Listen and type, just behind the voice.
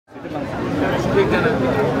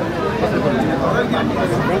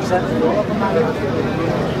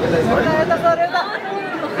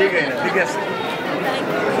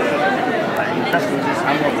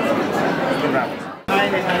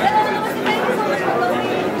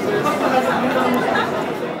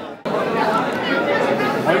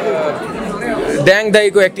ड्याङ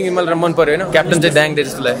दाईको एक्टिङ मलाई मन पर्यो हैन क्याप्टन चाहिँ ड्याङ दाई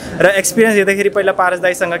जस्तो लाग्यो र एक्सपिरियन्स हेर्दाखेरि पहिला पारस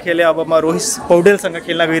दाईसँग खेले अब म रोहित पौडेलसँग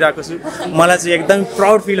खेल्न गइरहेको छु मलाई चाहिँ एकदम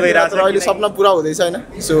प्राउड फिल भइरहेको छ अहिले सपना पुरा हुँदैछ हैन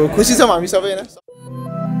सो खुसी छौं हामी सबै हैन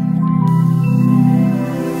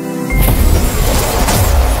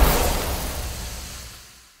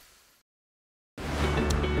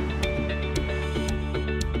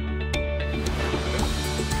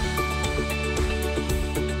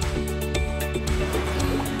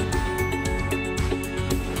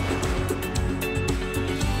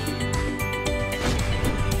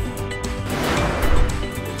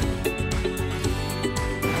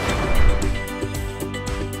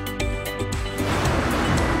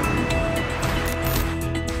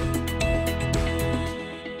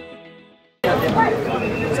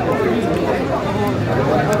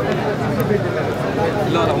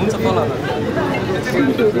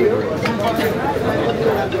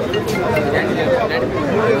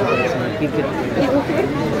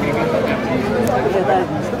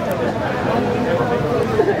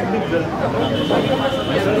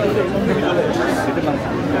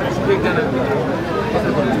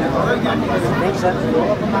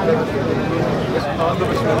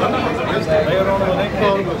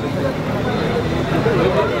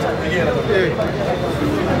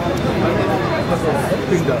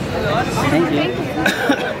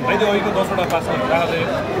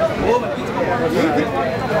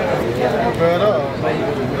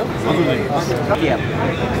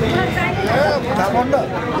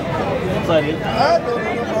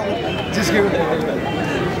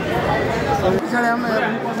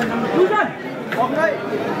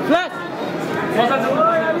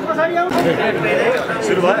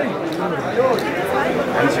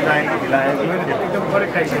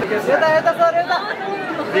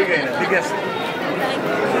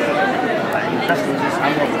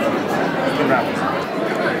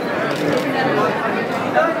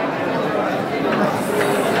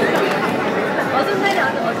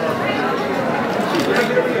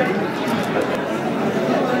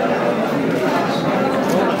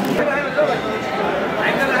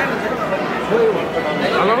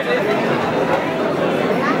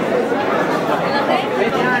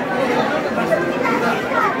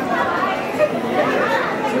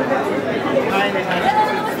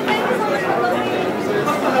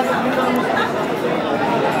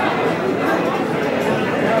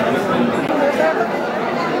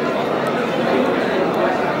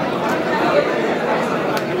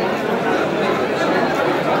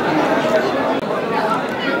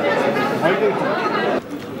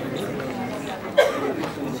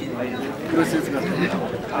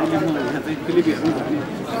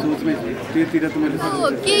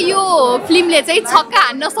के यो फिल्मले चाहिँ छक्का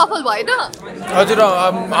हान्न सफल भएन हजुर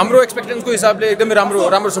हाम्रो एक्सपेक्टेन्सको हिसाबले एकदमै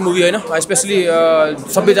राम्रो छ मुभी हैन स्पेशली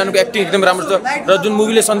सबैजनाको एक्टिङ एकदमै राम्रो छ र जुन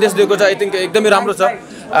मुभीले सन्देश दिएको छ आई थिंक एकदमै राम्रो छ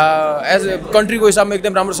एज अ कन्ट्रीको हिसाबमा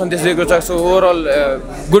एकदम राम्रो सन्देश दिएको छ सो ओभरअल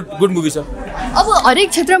गुड मुभी छ अब हरेक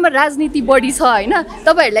क्षेत्रमा राजनीति बढी छ हैन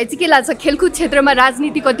तपाईहरुलाई चाहिँ के लाग्छ खेलकुद क्षेत्रमा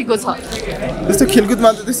राजनीति कतिको छ त्यस्तो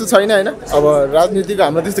खेलकुदमा त त्यस्तो छैन हैन अब राजनीतिको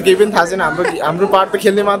हाम्रो त्यस्तो केही पनि थाहा छैन हाम्रो पार्ट त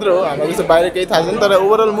खेल्ने मात्र हो हाम्रो त्यस्तो बाहिर केही थाहा छैन तर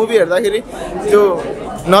ओभरअल मुभी हेर्दाखेरि त्यो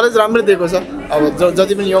नलेज राम्रो दिएको छ अब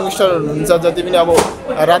जति पनि यंगस्टर हुनुहुन्छ जति पनि अब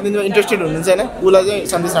राजनीतिमा इन्ट्रेस्टेड हुनुहुन्छ हैन उलाई चाहिँ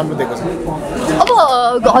सन्देश राम्रो दिएको छ अब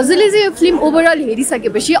हजुरले चाहिँ यो फिल्म ओभरअल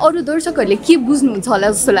हेरिसकेपछि अरु दर्शकहरुले के बुझ्नुहुन्छ होला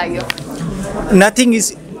जस्तो लाग्यो नथिङ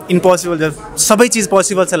इज इम्पोसिबल सबै चीज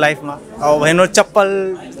पोसिबल छ लाइफमा अब हेर्नु चप्पल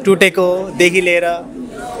टुटेको देखि लिएर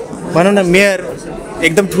भनौँ न मेयर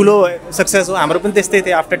एकदम ठुलो सक्सेस हो हाम्रो पनि त्यस्तै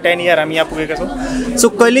थियो आफ्टर 10 इयर हामी यहाँ पुगेका छौँ सो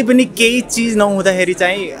कहिले पनि केही चिज नहुँदाखेरि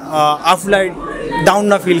चाहिँ आफूलाई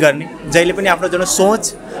डाउन नफिल गर्ने जहिले पनि आफ्नो जुन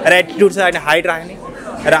सोच र एटिट्युड छ अनि हाइट राख्ने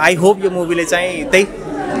र आई होप यो मुभीले चाहिँ त्यही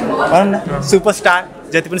भनौँ न सुपरस्टार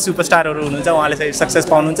जति पनि सुपरस्टारहरू हुनुहुन्छ उहाँले चाहिँ सक्सेस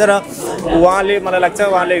पाउनुहुन्छ र उहाँले मलाई लाग्छ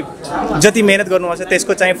उहाँले जति मेहनत गर्नुभएको छ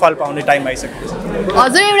त्यसको चाहिँ फल पाउने टाइम आइसकेको छ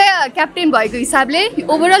हजुर एउटा क्याप्टेन भएको हिसाबले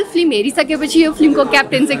ओभरअल फिल्म हेरिसकेपछि यो फिल्मको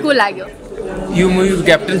क्याप्टेन चाहिँ को लाग्यो यो मुभीको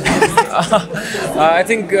क्याप्टेन आई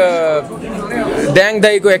थिंक ड्याङ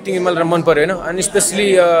दाईको एक्टिङ मलाई मन पर्यो हैन अनि स्पेशली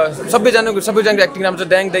सबैजनाको एक्टिङ राम्रो छ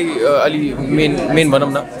ड्याङ दाई अलि मेन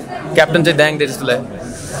भनौँ न क्याप्टन चाहिँ ड्याङ दाई जस्तो लाग्यो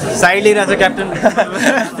साइड लिइरहेछ क्याप्टन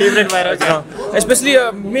फेभरेट भएर स्पेसली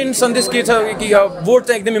मेन सन्देश के छ कि भोट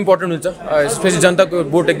चाहिँ एकदम इम्पोर्टेन्ट हुन्छ स्पेसली जनताको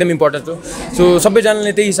भोट एकदम इम्पोर्टेन्ट हो सो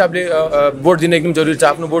सबैजनाले त्यही हिसाबले भोट दिन एकदम जरुरी छ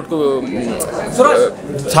आफ्नो भोटको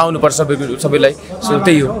थाहा हुनुपर्छ सबैलाई सो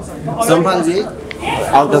त्यही हो सम्पालजी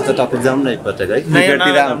आउट अफ द टपिक जाउँ न एकपटक है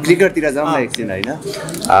क्रिकेटतिर जाउँ न एकछिन होइन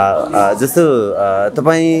जस्तो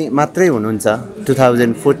तपाईँ मात्रै हुनुहुन्छ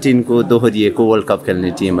 2014 को दोहोरिएको वर्ल्ड कप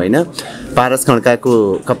खेल्ने टिम होइन पारस खड्काको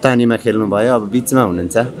कप्तानीमा खेल्नुभयो अब बिचमा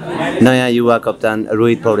हुनुहुन्छ नयाँ युवा कप्तान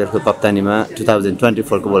रोहित पौडेलको कप्तानीमा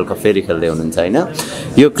 2024 को वर्ल्ड कप फेरि खेल्दै हुनुहुन्छ होइन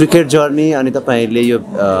यो क्रिकेट जर्नी अनि तपाईँहरूले यो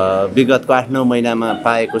विगतको 8-9 महिनामा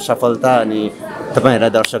पाएको सफलता अनि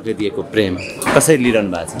तपाईँहरूलाई दर्शकले दिएको प्रेम कसरी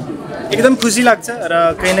लिइरहनु भएको छ एकदम खुसी लाग्छ र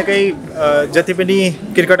कहीँ न कहीँ जति पनि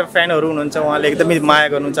क्रिकेटर फ्यानहरू हुनुहुन्छ उहाँले एकदमै माया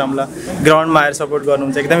गर्नुहुन्छ हामीलाई ग्राउन्डमा आएर सपोर्ट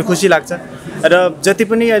गर्नुहुन्छ एकदमै खुसी लाग्छ र जति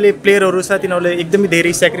पनि अहिले प्लेयरहरू छ तिनीहरूले एकदमै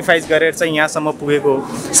धेरै सेक्रिफाइस गरेर चाहिँ यहाँसम्म पुगेको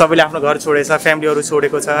सबैले आफ्नो घर छोडेछ फ्यामिलीहरू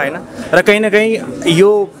छोडेको छ होइन र कहीँ न कहीँ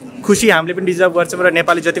यो खुसी हामीले पनि डिजर्भ गर्छौँ र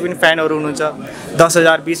नेपाली जति पनि फ्यानहरू हुनुहुन्छ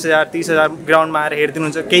 10,000 20,000 30,000 ग्राउन्डमा आएर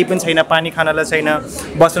हेरिदिनुहुन्छ केही पनि छैन पानी खानलाई छैन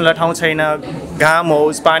बस्नलाई ठाउँ छैन घाम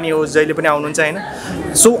होस् पानी होस् जहिले पनि आउनुहुन्छ होइन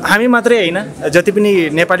सो हामी मात्रै होइन जति पनि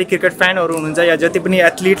नेपाली क्रिकेट फ्यानहरू हुनुहुन्छ या जति पनि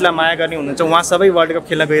एथलिटलाई माया गर्ने हुनुहुन्छ उहाँ सबै वर्ल्ड कप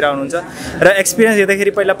खेल्न गइरहेको हुनुहुन्छ र एक्सपिरियन्स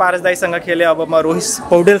हेर्दाखेरि पहिला पारस दाईसँग खेलेँ अब म रोहित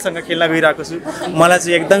पौडेलसँग खेल्न गइरहेको छु मलाई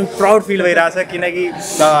चाहिँ एकदम प्राउड फिल भइरहेछ किनकि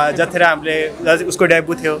जतिखेर हामीले उसको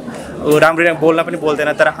डेब्यू थियो राम्ररी बोल्न पनि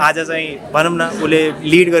बोल्दैन तर आज चाहिँ भनौँ न उसले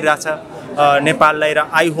लिड गरिरहेछ नेपाललाई र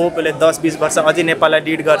आई होप उसले 10-20 वर्ष अझै नेपाललाई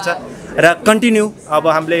लिड गर्छ र कन्टिन्यू अब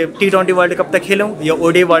हामीले T20 वर्ल्ड कप त खेलौँ यो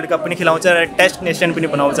ओडे वर्ल्ड कप पनि खेलाउँछ र टेस्ट नेसन पनि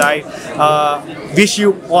बनाउँछ I wish you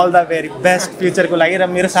all the very best फ्युचरको लागि र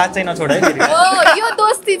मेरो साथ चाहिँ नछोड है यो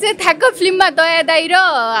दोस्ती चाहिँ ठ्याक्क फिल्ममा दया दाई र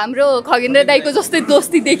हाम्रो खगेन्द्र दाईको जस्तै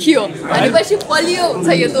दोस्ती देखियो अनि पछि बलियो हुन्छ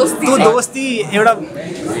यो दोस्ती त्यो दोस्ती एउटा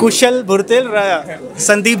कुशल भुर्तेल र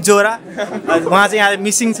सन्दीप जोरा उहाँ चाहिँ यहाँ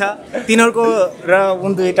मिसिङ छ तिनीहरूको र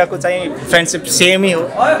उन दुईटाको चाहिँ फ्रेन्डसिप सेमै हो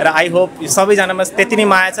र आई होप सबैजनामा त्यति नै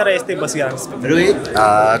माया छ र यस्तै बसिरहेको रोहित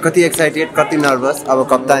कति एक्साइटेड कति नर्भस अब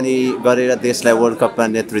कप्तानी गरेर देशलाई वर्ल्ड कपमा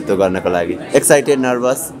नेतृत्व गर्नको लागि एक्साइटेड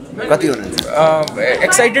नर्भस कति हुनुहुन्छ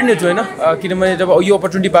एक्साइटेड नै छु होइन किनभने जब यो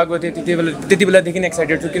अपर्च्युनिटी पाएको थिएँ त्यति बेलादेखि नै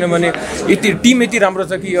एक्साइटेड छु किनभने टिम यति राम्रो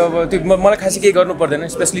छ कि अब त्यो मलाई खासै केही गर्नु पर्दैन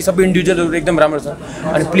स्पेसली सबै इन्डिभिजुअलहरू एकदम राम्रो छ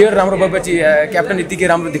अनि प्लेयर राम्रो भएपछि क्याप्टन यतिकै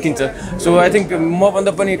राम्रो देखिन्छ सो आई थिङ्क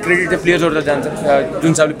मभन्दा पनि क्रेडिट चाहिँ प्लेयर्सहरूलाई जान्छ जुन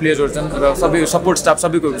हिसाबले प्लेयर्सहरू छन् र सबै सपोर्ट स्टाफ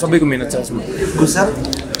सबैको मिहिनेत छ यसमा कुशल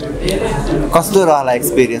कस्तो रहला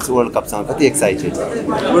एक्सपिरियन्स वर्ल्ड कपसँग कति एक्साइटेड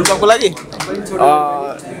वर्ल्ड कपको लागि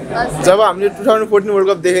जब हामीले 2014 वर्ल्ड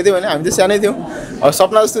कप देखेको थियौँ भने हामी त सानै थियौँ अब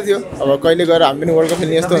सपना जस्तो थियो अब कहिले गएर हामी पनि वर्ल्ड कप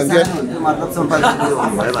खेल्ने जस्तो हुन्थ्यो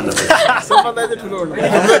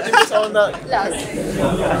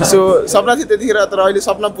सो सपना थियो त्यतिखेर तर अहिले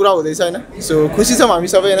सपना पुरा हुँदैछ होइन सो खुसी छौँ हामी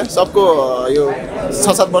सबै होइन सबको यो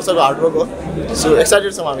 6-7 वर्षको हार्डवर्क हो सो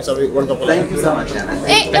एक्साइटेड छौँ हामी सबै वर्ल्ड कपको लागि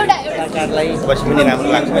सरकारलाई पछि पनि राम्रो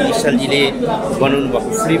लाग्छ विशालजीले बनाउनु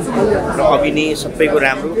भएको फिल्म र अभिनय सबैको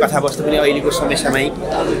राम्रो कथावस्तु पनि अहिलेको समय सामयिक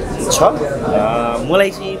छ मलाई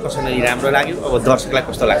चाहिँ पर्सनली राम्रो लाग्यो अब दर्शकलाई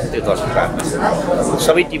कस्तो लाग्छ त्यो दर्शकको हातमा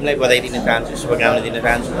सबै टिमलाई बधाई दिन चाहन्छु शुभकामना दिन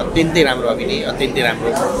चाहन्छु अत्यन्तै राम्रो अभिनय अत्यन्तै राम्रो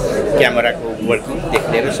क्यामेराको वर्किङदेखि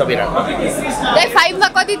लिएर सबै राम्रो 5 मा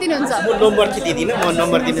कति दिनुहुन्छ म नम्बर चाहिँ दिदिनँ म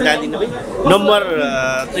नम्बर दिन जान्दिनँ भाइ नम्बर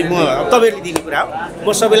चाहिँ म तपाईँहरूले दिने कुरा हो म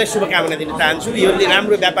सबैलाई शुभकामना दिन चाहन्छु यो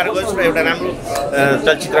राम्रो व्यापार गर्छु र एउटा राम्रो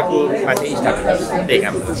चलचित्रको माथि स्टार्ट त्यही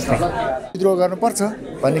काम विद्रोह गर्नुपर्छ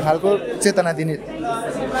भन्ने खालको चेतना दिने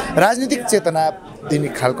राजनीतिक चेतना दिने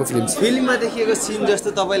खालको फिल्ममा देखिएको सिन जस्तो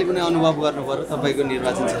तपाईँले कुनै अनुभव गर्नु पर्यो तपाईँको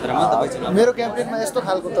निर्वाचन क्षेत्रमा तपाईँ मेरो क्याम्पेनमा यस्तो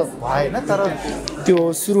खालको त भएन तर त्यो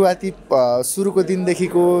सुरुको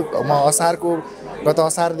दिनदेखिको म गत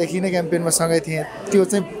असारदेखि नै क्याम्पेनमा सँगै थिएँ त्यो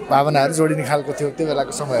चाहिँ भावनाहरू जोडिने खालको थियो त्यो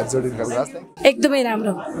बेलाको समयहरू जोडिने खालको एकदमै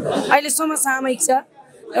राम्रो अहिले समसामयिक छ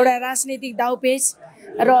एउटा राजनीतिक दाउपेच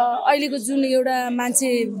र अहिलेको जुन एउटा मान्छे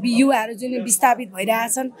युवाहरू जुन विस्थापित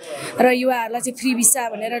भइरहेछन् र युवाहरूलाई चाहिँ फ्री भिसा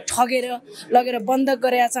भनेर ठगेर लगेर बन्धक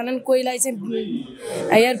गरेका छन् कोहीलाई चाहिँ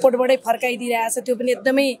एयरपोर्टबाटै फर्काइदिइरहेछ त्यो पनि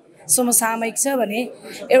एकदमै समसामयिक छ भने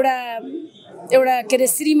एउटा के अरे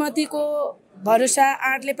श्रीमतीको भरोसा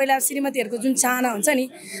आँटले पहिला श्रीमतीहरूको जुन चाहना हुन्छ नि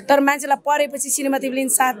तर मान्छेलाई परेपछि श्रीमतीले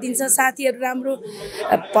साथ दिन्छ साथीहरू राम्रो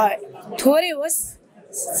थोरै होस्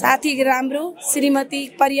साथी राम्रो, श्रीमती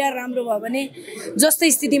परिवार राम्रो भयो भने जस्तो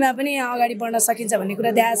स्थितिमा पनि अगाडि बढ्न सकिन्छ भन्ने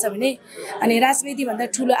कुरा देखाएको छ भने अनि राजनीतिभन्दा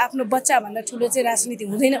ठुलो आफ्नो बच्चाभन्दा ठुलो चाहिँ राजनीति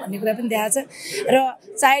हुँदैन भन्ने कुरा पनि देखाएको छ र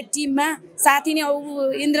चाहे टिममा साथी नै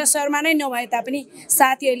इन्द्र शर्मा नै नभए तापनि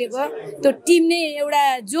साथी अहिलेको त्यो टिम नै एउटा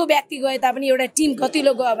जो व्यक्ति गए तापनि एउटा टिम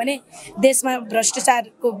गतिलो गयो भने देशमा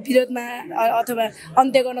भ्रष्टाचारको विरोधमा अथवा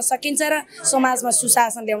अन्त्य गर्न सकिन्छ र समाजमा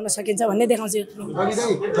सुशासन ल्याउन सकिन्छ भन्ने देखाउँछ।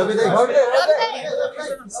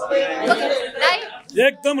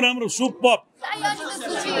 एकदम राम्रो सुपर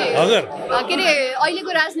हजुर के अरे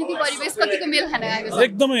अहिलेको राजनीतिक परिवेश कतिको मेल खान आएको छ?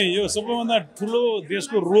 एकदमै यो सबैभन्दा ठुलो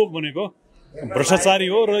देशको रोग भनेको भ्रष्टाचारी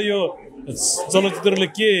हो र यो चलचित्रले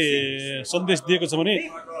के सन्देश दिएको छ भने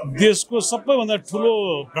देशको सबैभन्दा ठुलो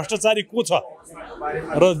भ्रष्टाचारी को छ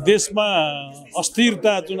र देशमा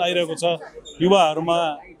अस्थिरता जुन आइरहेको छ, युवाहरूमा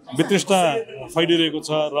वितृष्णा फैलिरहेको छ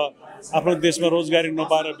र आफ्नो देशमा रोजगारी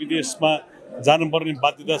नपाएर विदेशमा जानुपर्ने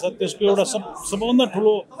बाध्यता छ, त्यसको एउटा सबैभन्दा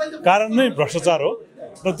ठुलो कारण नै भ्रष्टाचार हो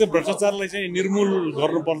र त्यो भ्रष्टाचारलाई चाहिँ निर्मूल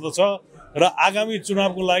गर्नुपर्दछ र आगामी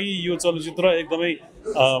चुनावको लागि यो चलचित्र एकदमै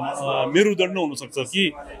मेरुदण्ड हुनसक्छ कि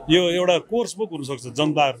यो एउटा कोर्स बुक हुनसक्छ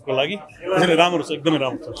जनताहरूको लागि। त्यसैले राम्रो छ, एकदमै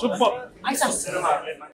राम्रो छ, सुपर।